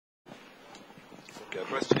Okay,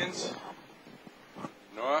 questions?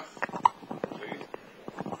 Noah?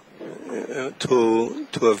 To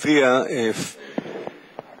Avia, if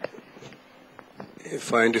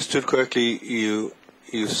I understood correctly, you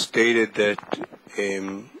stated that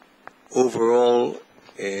overall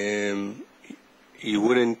you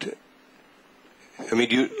wouldn't. I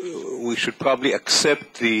mean, we should probably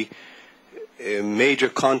accept the major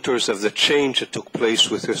contours of the change that took place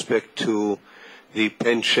with respect to the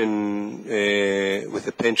pension, with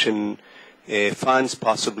the pension funds,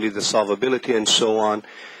 possibly the solvability and so on.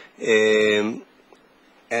 And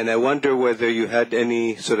I wonder whether you had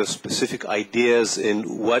any sort of specific ideas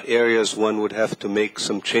in what areas one would have to make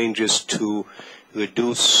some changes to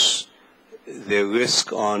reduce the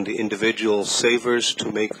risk on the individual savers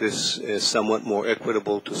to make this somewhat more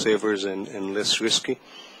equitable to savers and less risky?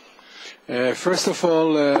 First of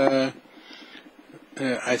all,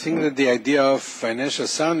 I think that the idea of financial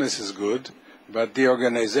soundness is good, but the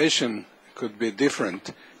organization could be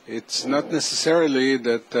different. It's not necessarily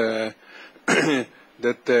that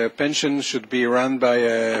that pension should be run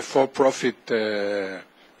by for-profit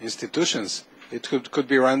institutions. It could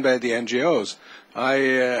be run by the NGOs.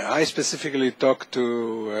 I specifically talked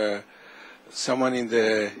to someone in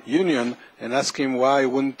the union and asked him why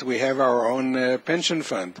wouldn't we have our own pension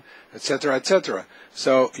fund, etc., etc.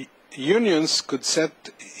 So unions could set,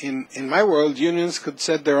 in my world, unions could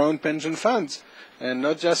set their own pension funds, and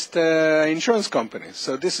not just insurance companies.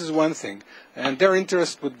 So this is one thing, and their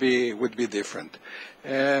interest would be different.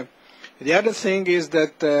 The other thing is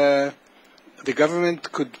that the government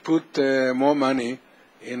could put more money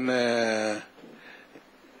in the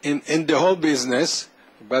whole business,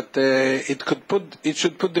 but it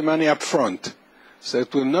should put the money up front. So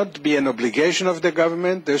it will not be an obligation of the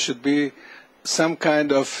government. There should be some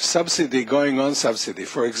kind of subsidy going on subsidy.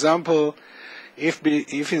 For example, if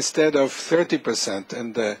instead of 30%,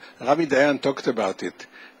 and Rabbi Dayan talked about it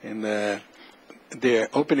in the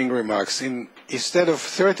opening remarks, instead of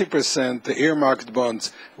 30% the earmarked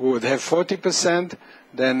bonds, we would have 40%,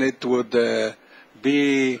 then it would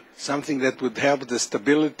be something that would help the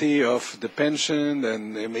stability of the pension,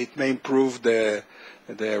 and it may improve the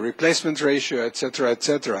replacement ratio, etc.,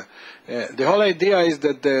 etc. The whole idea is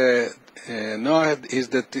that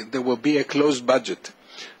there will be a closed budget.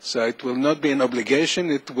 So it will not be an obligation.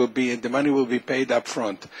 The money will be paid up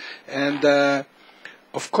front. And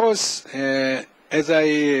of course, as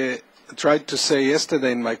I tried to say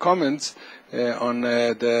yesterday in my comments on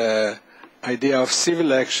the idea of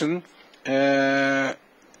civil action, there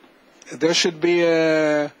should be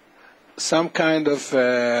some kind of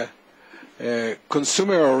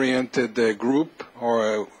consumer-oriented group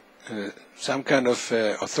or some kind of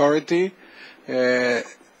authority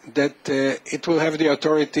that it will have the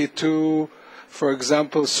authority to, for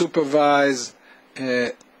example, supervise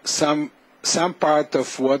some part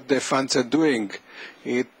of what the funds are doing.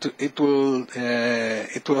 It will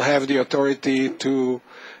have the authority to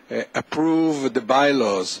approve the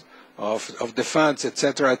bylaws of the funds,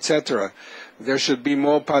 etc., etc. There should be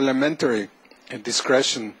more parliamentary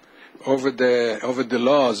discretion over the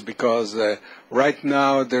laws, because right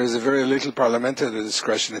now there is very little parliamentary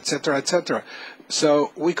discretion, etc., etc.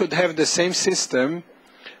 So we could have the same system,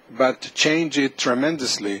 but change it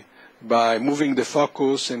tremendously by moving the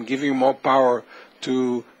focus and giving more power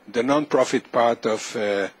to the non-profit part of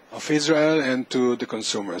Israel and to the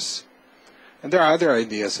consumers. And there are other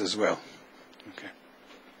ideas as well. Okay.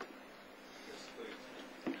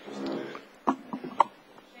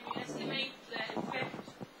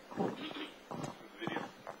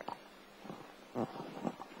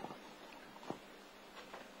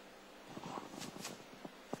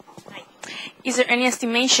 Is there any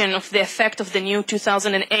estimation of the effect of the new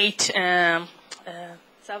 2008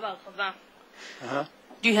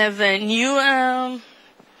 Do you have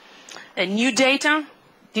new data?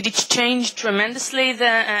 Did it change tremendously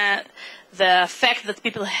the fact that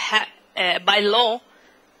people by law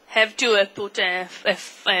have to put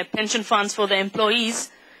pension funds for the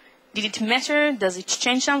employees? Did it matter? Does it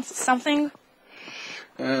change something?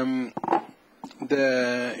 The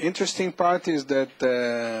interesting part is that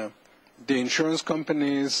the insurance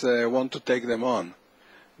companies want to take them on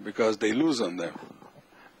because they lose on them.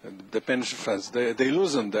 The pension funds, they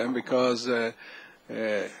lose on them because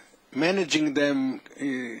managing them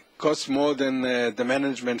costs more than the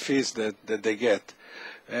management fees that they get.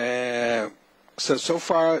 So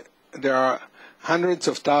far, there are hundreds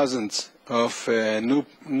of thousands of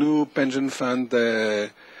new pension fund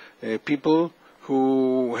people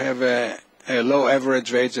who have a low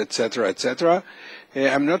average wage, etc., etc.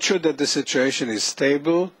 I'm not sure that the situation is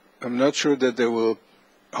stable. I'm not sure that they will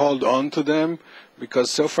hold on to them,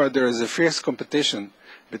 because so far there is a fierce competition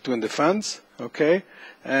between the funds, okay?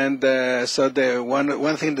 And so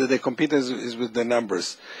one thing that they compete is with the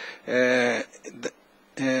numbers. And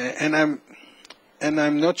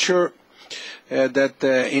I'm not sure that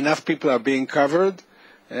enough people are being covered,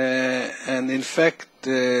 and in fact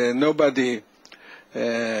nobody.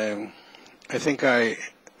 I think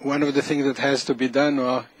one of the things that has to be done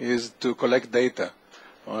now is to collect data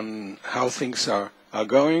on how things are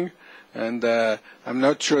going, and I'm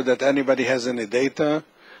not sure that anybody has any data,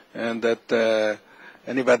 and that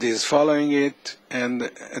anybody is following it. And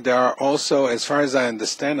there are also, as far as I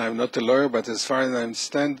understand, I'm not a lawyer, but as far as I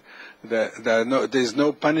understand, there is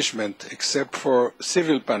no punishment except for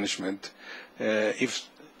civil punishment if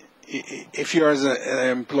you as an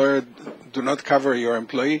employer do not cover your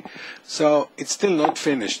employee. So it's still not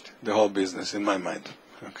finished, the whole business, in my mind.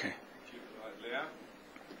 Okay.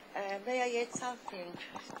 May I add something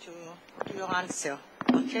to your answer?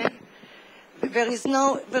 Okay. There is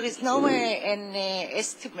no an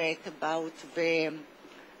estimate about the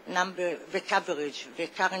coverage, the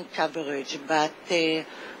current coverage, but there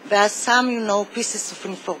are some, pieces of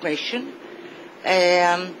information.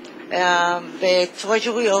 The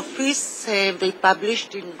Treasury Office, they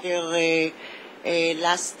published in their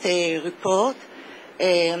last report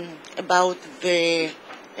about the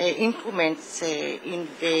increments in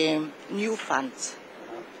the new funds.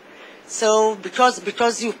 So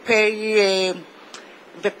because you pay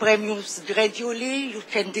the premiums gradually, you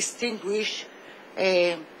can distinguish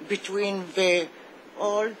between the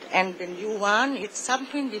old and the new one. It's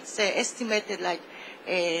something that's estimated like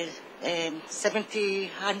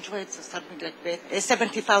 70,000 or something like that,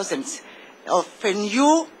 70,000 of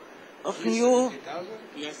new. 70,000?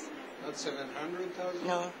 Yes. Not 700,000?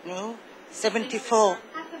 No,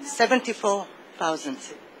 74,000.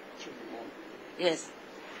 Yes.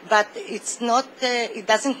 But it's not, it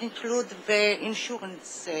doesn't include the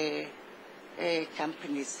insurance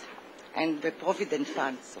companies and the provident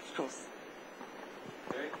funds, of course.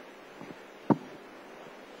 Okay.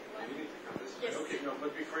 Okay, no,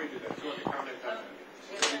 but before you do that, do you want to comment on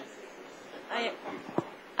that?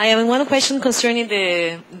 I have one question concerning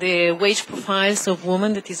the wage profiles of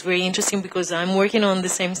women that is very interesting, because I'm working on the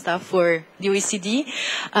same stuff for the OECD.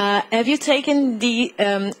 Have you taken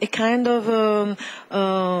a kind of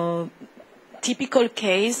typical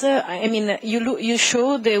case? I mean, you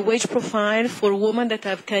show the wage profile for women that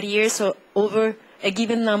have careers over a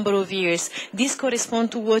given number of years. This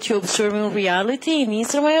corresponds to what you observe in reality in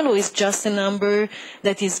Israel, or is just a number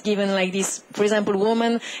that is given like this? For example,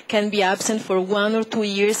 women can be absent for 1 or 2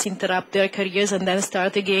 years, interrupt their careers, and then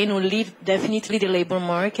start again, or leave definitely the labor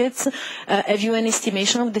markets. Have you an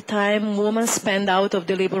estimation of the time women spend out of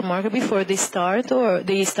the labor market before they start, or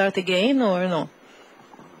they start again, or no?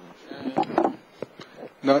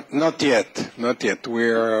 Not yet.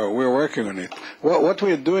 We're working on it. What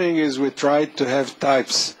we're doing is we try to have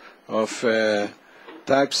types of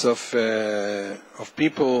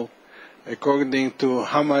people according to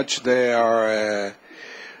how much they are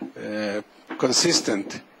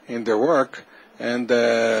consistent in their work, and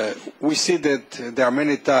we see that there are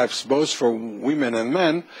many types, both for women and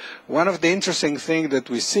men. One of the interesting things that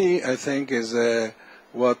we see, I think, is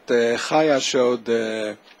what Chaya showed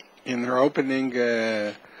in her opening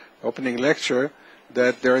lecture,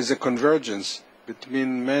 that there is a convergence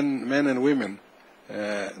between men and women.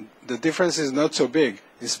 The difference is not so big,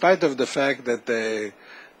 in spite of the fact that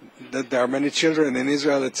there are many children in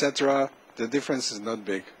Israel, etc. The difference is not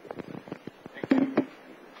big.